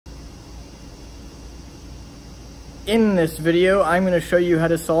In this video, I'm going to show you how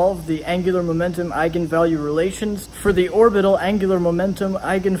to solve the angular momentum eigenvalue relations for the orbital angular momentum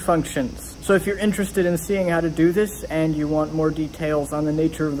eigenfunctions. So if you're interested in seeing how to do this and you want more details on the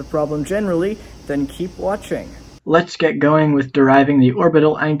nature of the problem generally, then keep watching. Let's get going with deriving the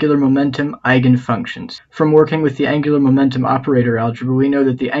orbital angular momentum eigenfunctions. From working with the angular momentum operator algebra, we know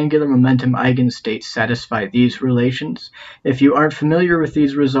that the angular momentum eigenstates satisfy these relations. If you aren't familiar with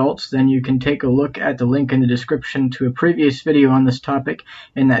these results, then you can take a look at the link in the description to a previous video on this topic.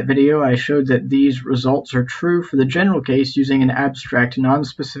 In that video, I showed that these results are true for the general case using an abstract,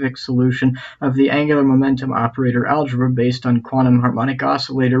 non-specific solution of the angular momentum operator algebra based on quantum harmonic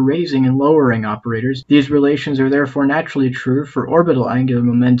oscillator raising and lowering operators. These relations are therefore naturally true for orbital angular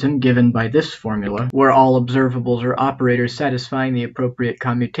momentum given by this formula, where all observables are operators satisfying the appropriate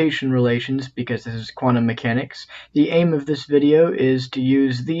commutation relations because this is quantum mechanics. The aim of this video is to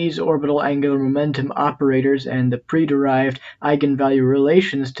use these orbital angular momentum operators and the pre-derived eigenvalue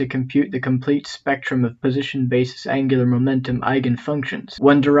relations to compute the complete spectrum of position basis angular momentum eigenfunctions.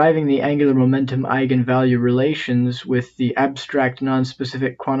 When deriving the angular momentum eigenvalue relations with the abstract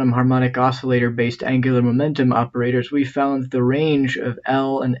non-specific quantum harmonic oscillator based angular momentum operators, we found that the range of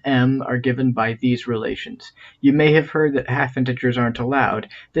L and M are given by these relations. You may have heard that half integers aren't allowed.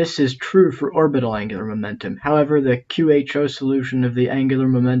 This is true for orbital angular momentum. However, the QHO solution of the angular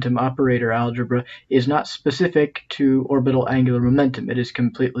momentum operator algebra is not specific to orbital angular momentum. It is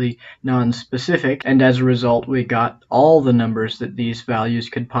completely non-specific, and as a result we got all the numbers that these values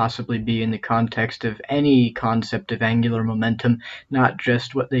could possibly be in the context of any concept of angular momentum, not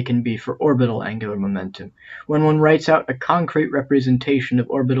just what they can be for orbital angular momentum. When one writes out a concrete representation of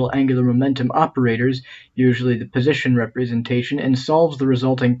orbital angular momentum operators, usually the position representation, and solves the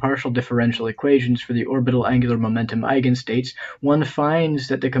resulting partial differential equations for the orbital angular momentum eigenstates, one finds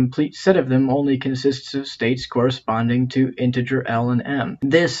that the complete set of them only consists of states corresponding to integer L and M.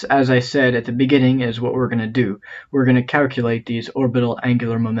 This, as I said at the beginning, is what we're going to do. We're going to calculate these orbital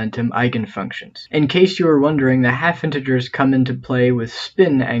angular momentum eigenfunctions. In case you were wondering, the half integers come into play with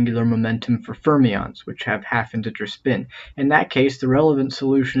spin angular momentum for fermions, which have half-integer spin. In that case, the relevant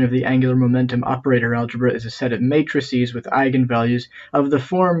solution of the angular momentum operator algebra is a set of matrices with eigenvalues of the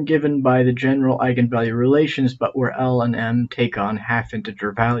form given by the general eigenvalue relations, but where L and M take on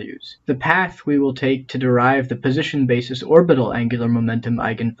half-integer values. The path we will take to derive the position basis orbital angular momentum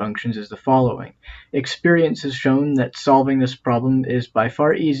eigenfunctions is the following. Experience has shown that solving this problem is by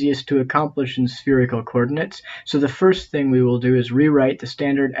far easiest to accomplish in spherical coordinates, so the first thing we will do is rewrite the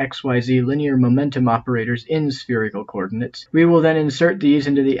standard XYZ linear momentum operators in spherical coordinates. We will then insert these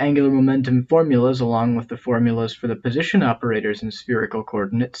into the angular momentum formulas along with the formulas for the position operators in spherical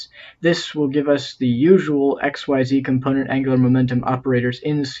coordinates. This will give us the usual XYZ component angular momentum operators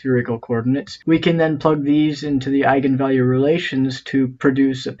in spherical coordinates. We can then plug these into the eigenvalue relations to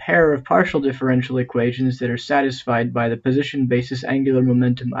produce a pair of partial differential equations that are satisfied by the position basis angular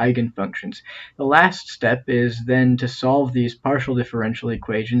momentum eigenfunctions. The last step is then to solve these partial differential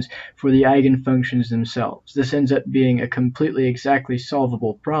equations for the eigenfunctions themselves. This ends up being a completely exactly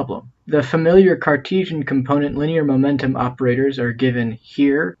solvable problem. The familiar Cartesian component linear momentum operators are given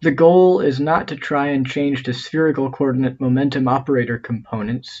here. The goal is not to try and change to spherical coordinate momentum operator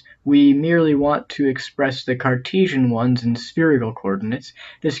components. We merely want to express the Cartesian ones in spherical coordinates.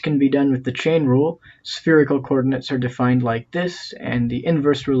 This can be done with the chain rule. Spherical coordinates are defined like this, and the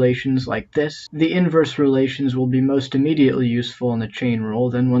inverse relations like this. The inverse relations will be most immediately useful in the chain rule.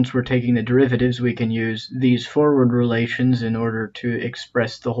 Then once we're taking the derivatives, we can use these forward relations in order to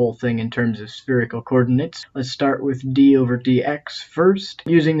express the whole thing in terms of spherical coordinates. Let's start with d over dx first.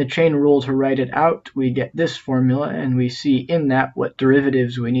 Using the chain rule to write it out, we get this formula, and we see in that what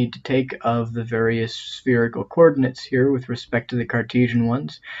derivatives we need to take of the various spherical coordinates here with respect to the Cartesian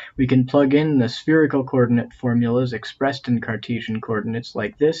ones. We can plug in the spherical coordinate formulas expressed in Cartesian coordinates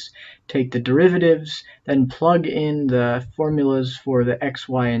like this, take the derivatives, then plug in the formulas for the x,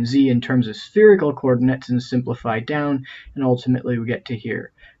 y, and z in terms of spherical coordinates and simplify down, and ultimately we get to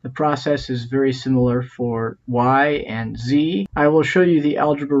here. The process is very similar for y and z. I will show you the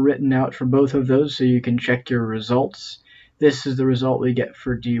algebra written out for both of those so you can check your results. This is the result we get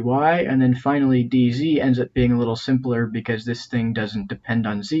for dy, and then finally dz ends up being a little simpler because this thing doesn't depend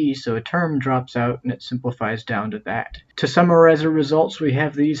on z, so a term drops out and it simplifies down to that. To summarize our results, we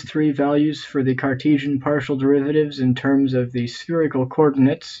have these three values for the Cartesian partial derivatives in terms of the spherical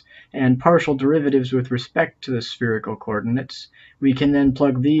coordinates and partial derivatives with respect to the spherical coordinates. We can then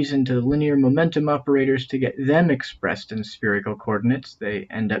plug these into linear momentum operators to get them expressed in spherical coordinates. They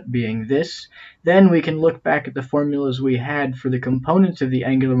end up being this. Then we can look back at the formulas we had for the components of the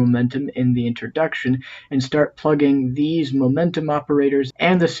angular momentum in the introduction and start plugging these momentum operators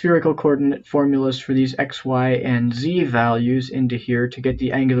and the spherical coordinate formulas for these x, y, and z values into here to get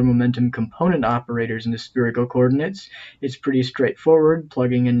the angular momentum component operators into spherical coordinates. It's pretty straightforward.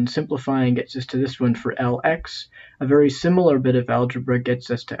 Plugging and simplifying gets us to this one for Lx. A very similar bit of algebra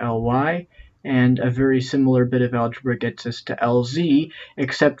gets us to Ly, and a very similar bit of algebra gets us to Lz,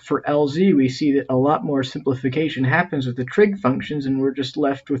 except for Lz we see that a lot more simplification happens with the trig functions and we're just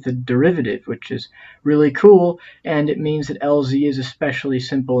left with a derivative, which is really cool, and it means that Lz is especially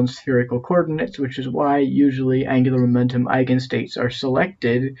simple in spherical coordinates, which is why usually angular momentum eigenstates are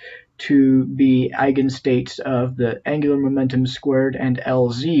selected to be eigenstates of the angular momentum squared and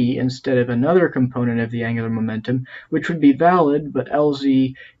Lz instead of another component of the angular momentum, which would be valid, but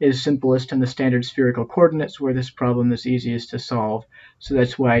Lz is simplest in the standard spherical coordinates where this problem is easiest to solve, so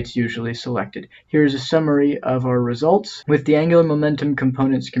that's why it's usually selected. Here's a summary of our results. With the angular momentum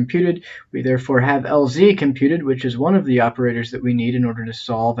components computed, we therefore have Lz computed, which is one of the operators that we need in order to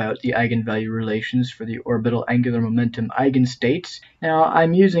solve out the eigenvalue relations for the orbital angular momentum eigenstates. Now,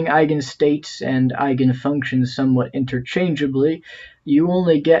 I'm using eigenstates and eigenfunctions somewhat interchangeably. You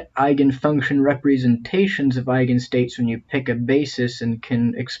only get eigenfunction representations of eigenstates when you pick a basis and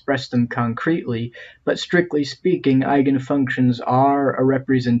can express them concretely, but strictly speaking, eigenfunctions are a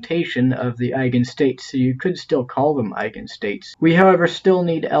representation of the eigenstates, so you could still call them eigenstates. We, however, still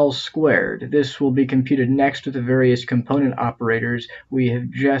need L squared. This will be computed next with the various component operators we have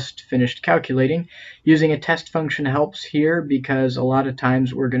just finished calculating. Using a test function helps here because a lot of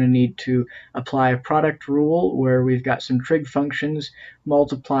times we're going to need to apply a product rule where we've got some trig functions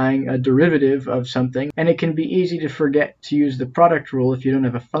multiplying a derivative of something, and it can be easy to forget to use the product rule if you don't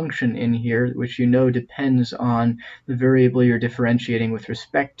have a function in here which you know depends on the variable you're differentiating with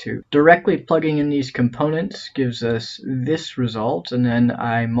respect to. Directly plugging in these components gives us this result, and then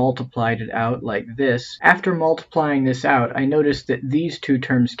I multiplied it out like this. After multiplying this out, I noticed that these two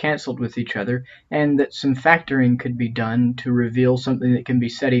terms canceled with each other and that some factoring could be done to reveal something that can be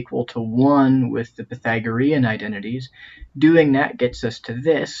set equal to 1 with the Pythagorean identities. Doing that gets us to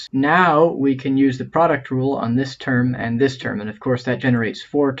this. Now we can use the product rule on this term, and of course that generates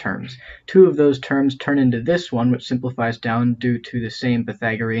 4 terms. 2 of those terms turn into this one, which simplifies down due to the same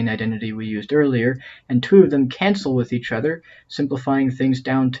Pythagorean identity we used earlier, and 2 of them cancel with each other, simplifying things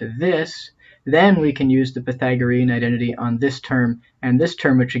down to this. Then we can use the Pythagorean identity on this term and this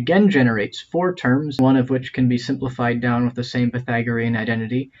term, which again generates 4 terms, one of which can be simplified down with the same Pythagorean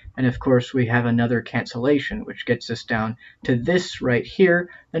identity. And of course we have another cancellation, which gets us down to this right here.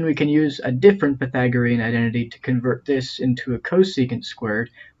 Then we can use a different Pythagorean identity to convert this into a cosecant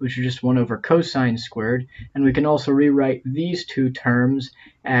squared, which is just 1 over cosine squared. And we can also rewrite these 2 terms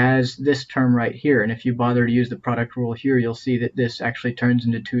as this term right here. And if you bother to use the product rule here, you'll see that this actually turns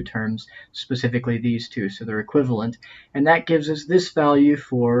into 2 terms, specifically these 2, so they're equivalent. And that gives us this value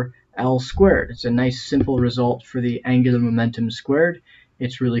for L squared. It's a nice simple result for the angular momentum squared.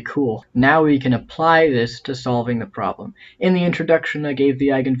 It's really cool. Now we can apply this to solving the problem. In the introduction, I gave the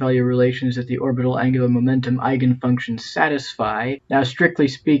eigenvalue relations that the orbital angular momentum eigenfunctions satisfy. Now, strictly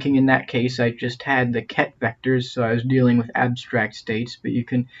speaking, in that case, I just had the ket vectors, so I was dealing with abstract states, but you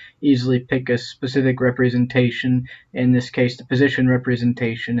can easily pick a specific representation, in this case, the position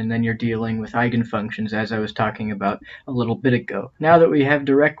representation, and then you're dealing with eigenfunctions, as I was talking about a little bit ago. Now that we have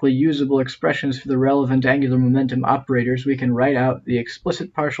directly usable expressions for the relevant angular momentum operators, we can write out the explicit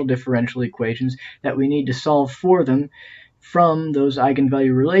partial differential equations that we need to solve for them from those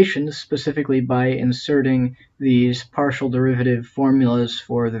eigenvalue relations, specifically by inserting these partial derivative formulas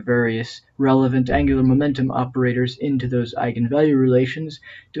for the various relevant angular momentum operators into those eigenvalue relations.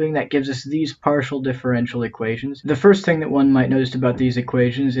 Doing that gives us these partial differential equations. The first thing that one might notice about these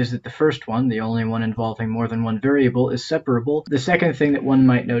equations is that the first one, the only one involving more than one variable, is separable. The second thing that one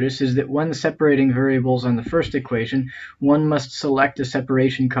might notice is that when separating variables on the first equation, one must select a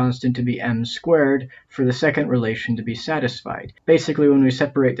separation constant to be m squared for the second relation to be satisfied. Basically, when we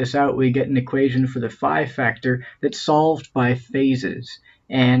separate this out, we get an equation for the phi factor that's solved by phases.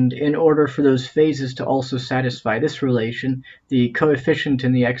 And in order for those phases to also satisfy this relation, the coefficient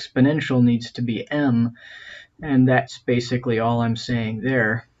in the exponential needs to be m, and that's basically all I'm saying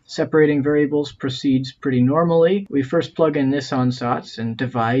there. Separating variables proceeds pretty normally. We first plug in this ansatz and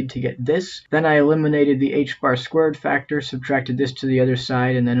divide to get this. Then I eliminated the h bar squared factor, subtracted this to the other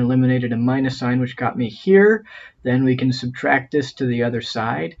side, and then eliminated a minus sign, which got me here. Then we can subtract this to the other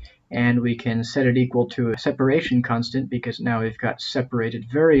side, and we can set it equal to a separation constant because now we've got separated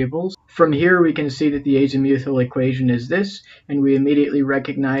variables. From here we can see that the azimuthal equation is this, and we immediately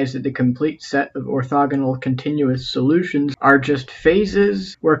recognize that the complete set of orthogonal continuous solutions are just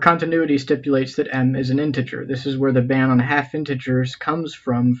phases where continuity stipulates that m is an integer. This is where the ban on half integers comes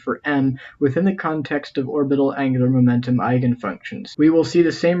from for m within the context of orbital angular momentum eigenfunctions. We will see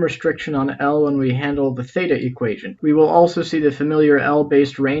the same restriction on L when we handle the theta equation. We will also see the familiar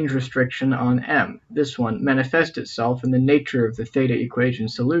L-based range restriction on m. This one manifests itself in the nature of the theta equation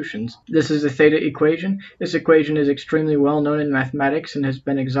solutions. This is the theta equation. This equation is extremely well known in mathematics and has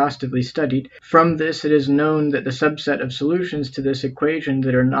been exhaustively studied. From this, it is known that the subset of solutions to this equation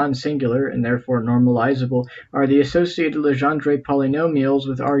that are non-singular and therefore normalizable are the associated Legendre polynomials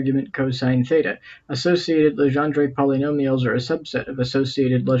with argument cosine theta. Associated Legendre polynomials are a subset of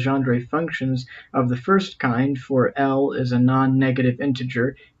associated Legendre functions of the first kind, for L is a non-negative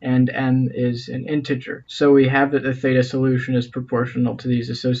integer and m is an integer. So we have that the theta solution is proportional to these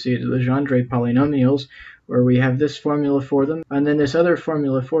associated Legendre polynomials, where we have this formula for them, and then this other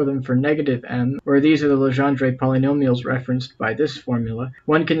formula for them for negative m, where these are the Legendre polynomials referenced by this formula.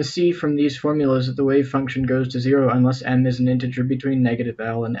 One can see from these formulas that the wave function goes to 0 unless m is an integer between negative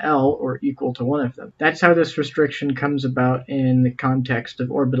L and L, or equal to one of them. That's how this restriction comes about in the context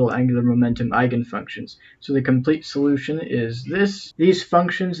of orbital angular momentum eigenfunctions. So the complete solution is this. These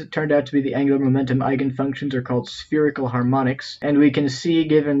functions that turned out to be the angular momentum eigenfunctions are called spherical harmonics, and we can see,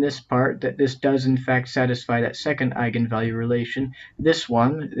 given this part, that this does in fact satisfy that second eigenvalue relation, this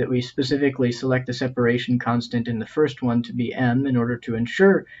one, that we specifically select the separation constant in the first one to be m in order to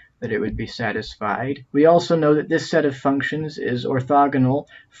ensure that it would be satisfied. We also know that this set of functions is orthogonal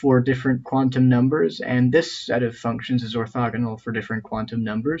for different quantum numbers, and this set of functions is orthogonal for different quantum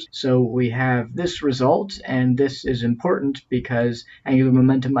numbers. So we have this result, and this is important because angular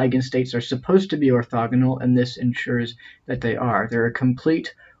momentum eigenstates are supposed to be orthogonal, and this ensures that they are. They're a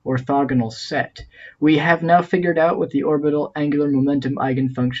complete orthogonal set. We have now figured out what the orbital angular momentum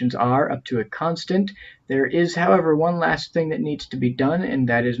eigenfunctions are up to a constant. There is, however, one last thing that needs to be done, and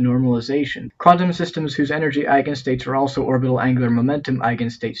that is normalization. Quantum systems whose energy eigenstates are also orbital angular momentum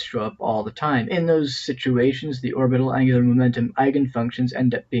eigenstates show up all the time. In those situations, the orbital angular momentum eigenfunctions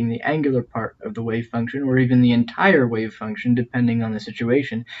end up being the angular part of the wave function, or even the entire wave function, depending on the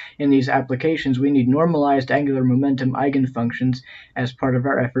situation. In these applications, we need normalized angular momentum eigenfunctions as part of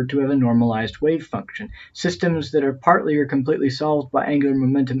our effort to have a normalized wave function. Systems that are partly or completely solved by angular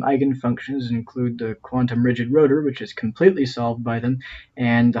momentum eigenfunctions include the quantum rigid rotor, which is completely solved by them,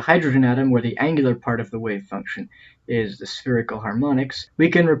 and the hydrogen atom, where the angular part of the wave function is the spherical harmonics.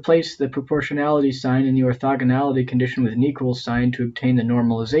 We can replace the proportionality sign in the orthogonality condition with an equal sign to obtain the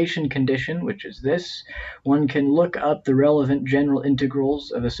normalization condition, which is this. One can look up the relevant general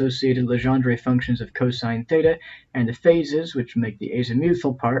integrals of associated Legendre functions of cosine theta and the phases, which make the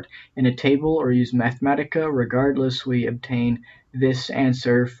azimuthal part, in a table or use Mathematica. Regardless, we obtain this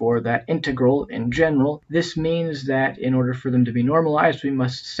answer for that integral in general. This means that in order for them to be normalized, we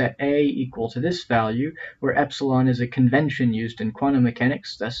must set a equal to this value, where epsilon is a convention used in quantum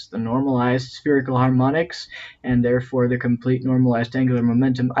mechanics, thus the normalized spherical harmonics, and therefore the complete normalized angular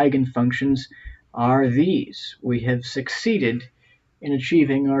momentum eigenfunctions are these. We have succeeded in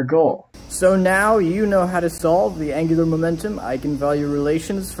achieving our goal. So now you know how to solve the angular momentum eigenvalue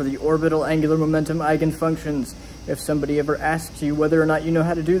relations for the orbital angular momentum eigenfunctions. If somebody ever asks you whether or not you know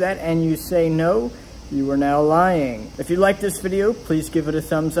how to do that and you say no, you are now lying. If you like this video, please give it a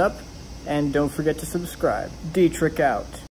thumbs up and don't forget to subscribe. D-Trick out.